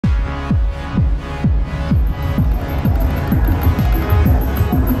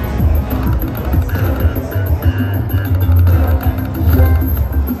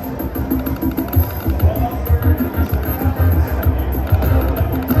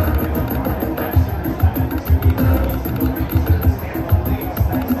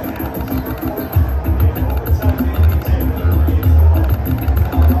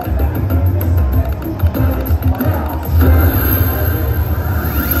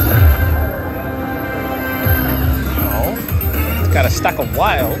got a stack of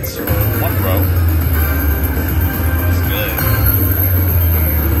wilds, or one row. It's good.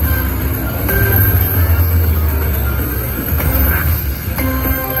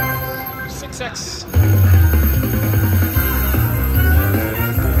 6x.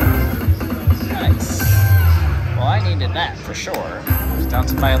 Nice. Well, I needed that for sure. I was down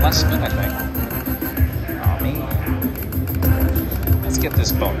to my last spin, I think. Oh man. Let's get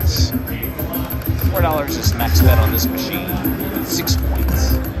this bonus. $4 is max bet on this machine. 6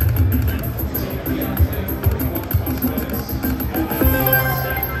 points.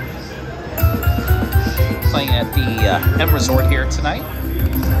 Playing at the M Resort here tonight.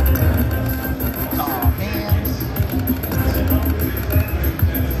 Oh man.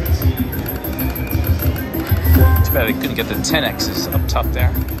 Too bad I couldn't get the 10X's up top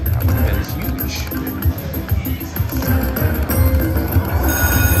there. That would have been huge.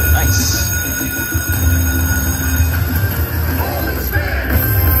 Nice.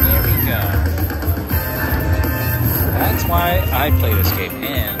 That's why I play this game,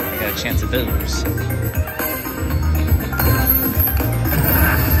 and I got a chance at those.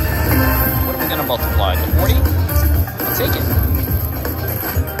 What are we gonna multiply? The 40? I'll take it.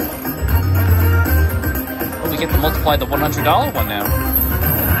 Oh, we get to multiply the $100 one now.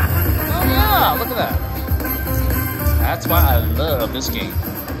 Oh yeah, look at that. That's why I love this game.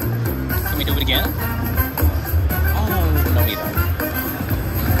 Can we do it again? Oh, no we don't.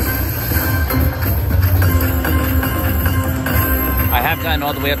 I have gotten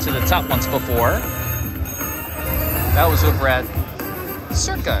all the way up to the top once before. That was over at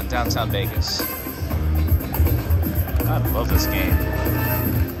Circa in downtown Vegas. I love this game.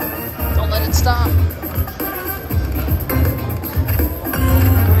 Don't let it stop.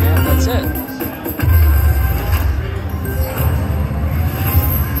 And that's it.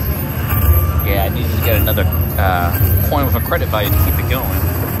 Yeah, I needed to get another coin with a credit value to keep it going.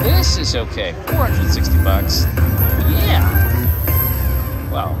 This is okay. 460 bucks. Yeah.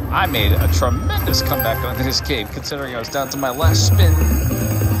 Well, I made a tremendous comeback on this game, considering I was down to my last spin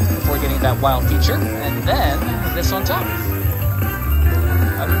before getting that wild feature, and then this on top.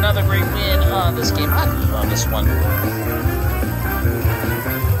 Another great win on this game. I love this one.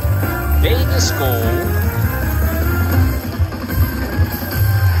 Vegas Gold.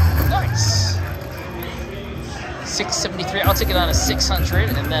 Nice. 673. I'll take it on a 600,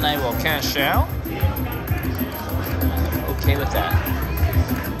 and then I will cash out. Okay with that.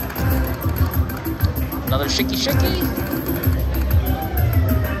 Another shaky. Yeah,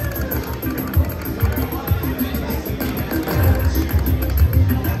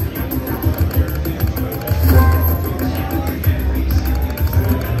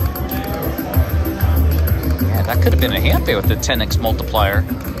 that could have been a hand pay with the 10x multiplier.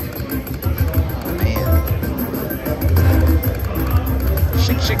 Oh, man.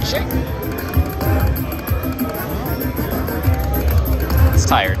 Shake. It's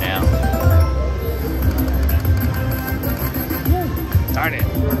tired now. Darn it.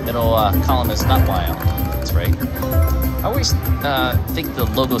 Middle column is not wild. That's right. I always think the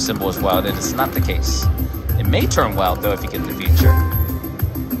logo symbol is wild, and it's not the case. It may turn wild, though, if you get the feature.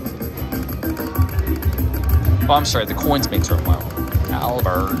 Oh, I'm sorry. The coins may turn wild.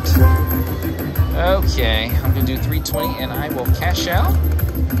 Albert. Okay. I'm going to do 320, and I will cash out.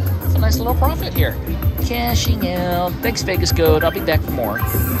 That's a nice little profit here. Cashing out. Thanks, Vegas Gold. I'll be back for more.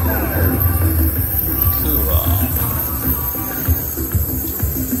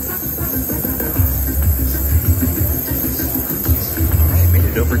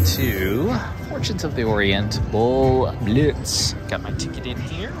 Over to Fortunes of the Orient BLITZ. Got my ticket in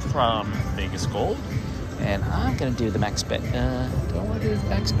here from Vegas Gold, and I'm gonna do the max bet. Do I want to do the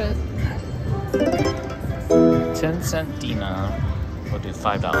max bet? 10-cent Dina. We'll do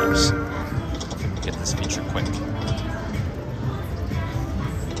 $5. Hopefully get this feature quick.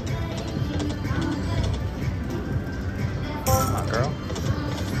 Come on, girl.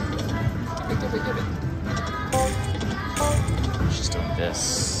 Give it. She's doing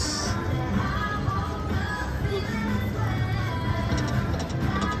this.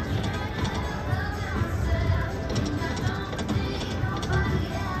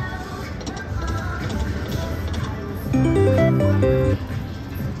 Come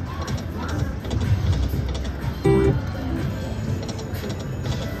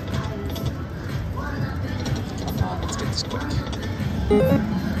on, let's get this quick.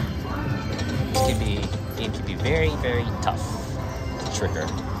 This game can be very, very tough to trigger.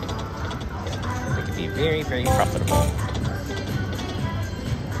 It can be very, very profitable.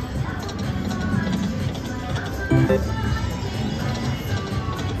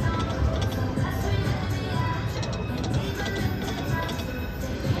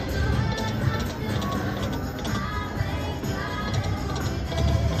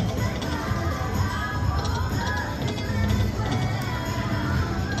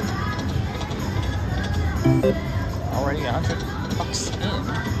 Already $100 in.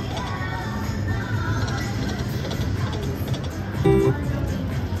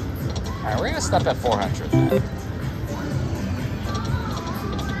 Alright, we're gonna stop at 400 then.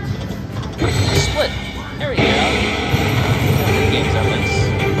 Split. There we go. Games at least.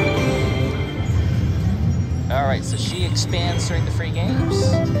 Alright, so she expands during the free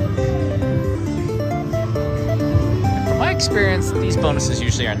games. And from my experience, these bonuses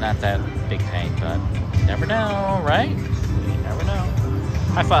usually are not that big pain, but you never know, right? You never know.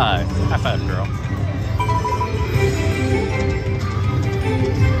 High five. High five, girl.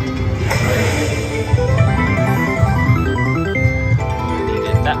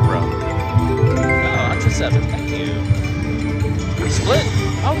 Needed that row. Oh, 107. Thank you. Split.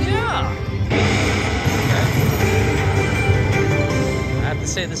 Oh, yeah. Okay. I have to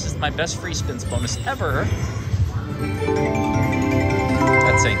say, this is my best free spins bonus ever.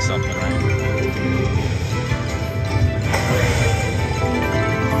 That's saying something, right?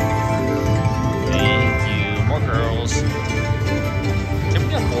 Thank you. More girls. Can we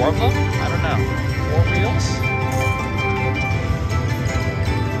get 4 of them? I don't know. 4 wheels?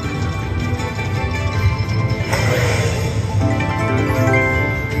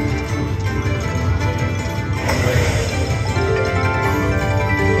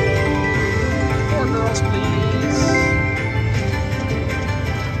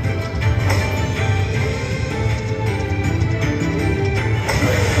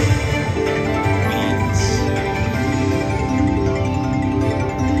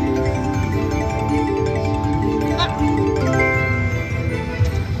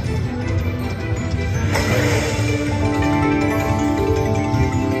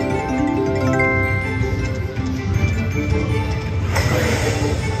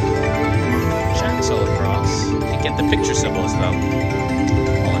 Picture symbols though.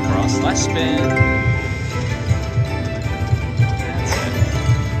 All across. Last spin. That's it.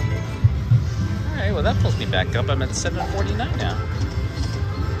 Alright, well that pulls me back up. I'm at 749 now.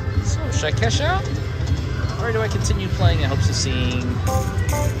 So, should I cash out? Or do I continue playing in hopes of seeing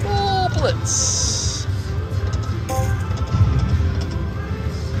full blitz?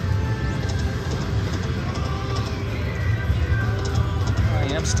 I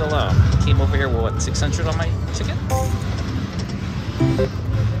am still low. Came over here with what, 600 on my ticket?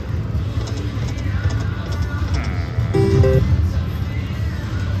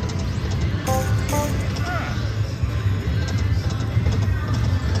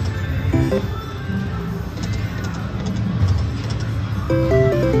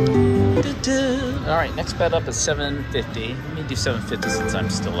 Alright, next bet up is 750. Let me do 750 since I'm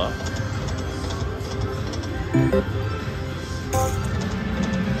still up.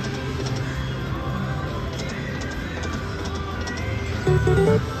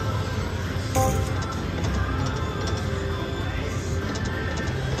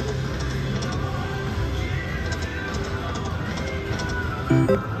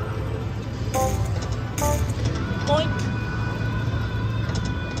 Boink.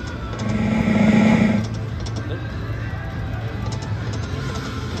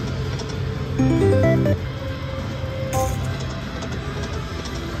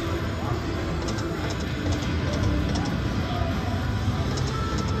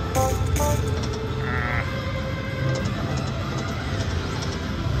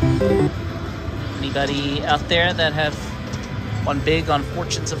 Anybody out there that have won big on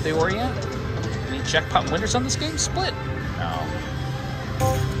Fortunes of the Orient? Any jackpot winners on this game? Split. No.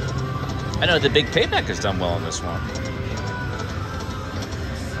 I know the big payback has done well on this one.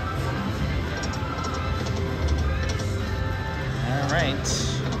 Alright.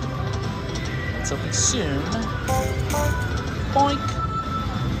 Let's open soon. Boink.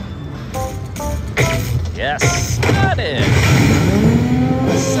 Yes, got it.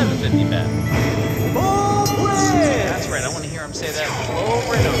 750 bet. That's right, I want to hear him say that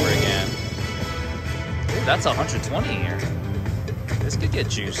over and over again. Ooh, that's 120 here. This could get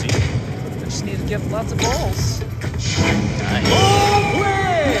juicy. I just need to get lots of balls. Nice.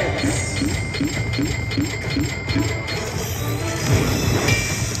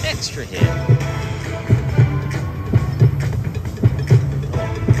 Extra hit.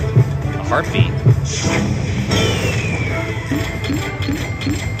 A heartbeat.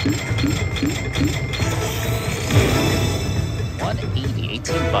 $180,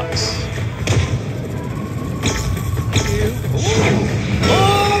 $18.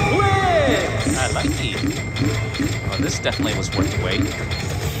 I like it. Oh, this definitely was worth the wait.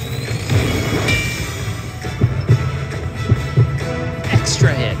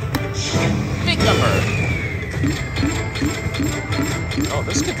 Extra hit. Big number. Oh,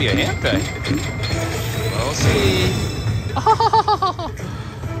 this could be a hand pay. We'll see.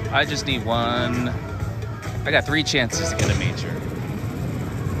 I just need one. I got 3 chances to get a major.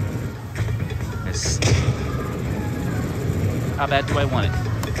 Missed. How bad do I want it?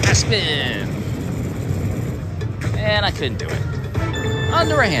 A spin! And I couldn't do it.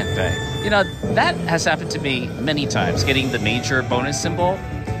 Under a hand pay. You know, that has happened to me many times, getting the major bonus symbol,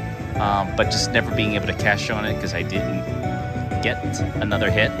 but just never being able to cash on it because I didn't get another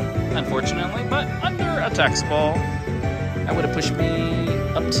hit, unfortunately. But under a tax ball, that would have pushed me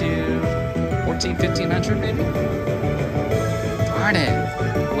up to 14, 1500 maybe. Darn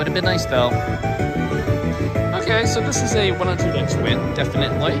it. Would have been nice though. Okay, so this is a 100x win,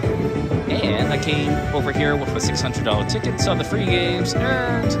 definitely. And I came over here with a $600 ticket, saw the free games,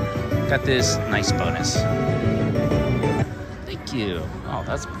 and got this nice bonus. Thank you. Oh,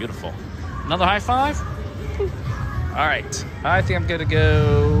 that's beautiful. Another high five? All right, I think I'm gonna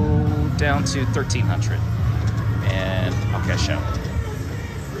go down to 1300. And I'll cash out.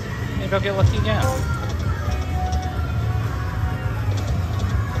 Maybe I'll get lucky again.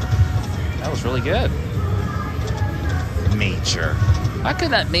 That was really good. Major. How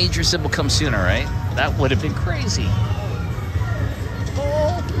could that major symbol come sooner, right? That would have been crazy.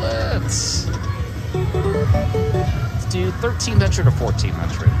 Oh, BLITZ. Let's do 1300 or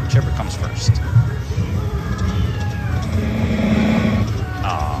 1400, whichever comes first.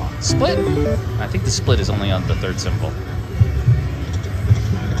 Ah, split? I think the split is only on the 3rd symbol.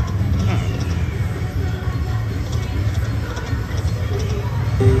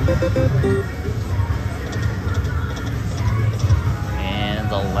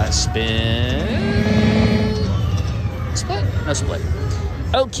 The last spin. Split? No split.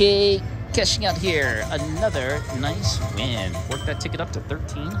 Okay, cashing out here. Another nice win. Worked that ticket up to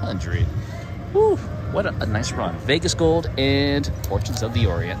 1300. Woo, what a nice run. Vegas Gold and Fortunes of the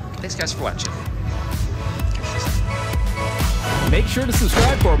Orient. Thanks guys for watching. Make sure to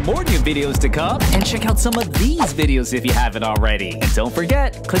subscribe for more new videos to come and check out some of these videos if you haven't already. And don't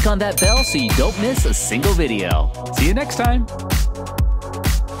forget, click on that bell so you don't miss a single video. See you next time.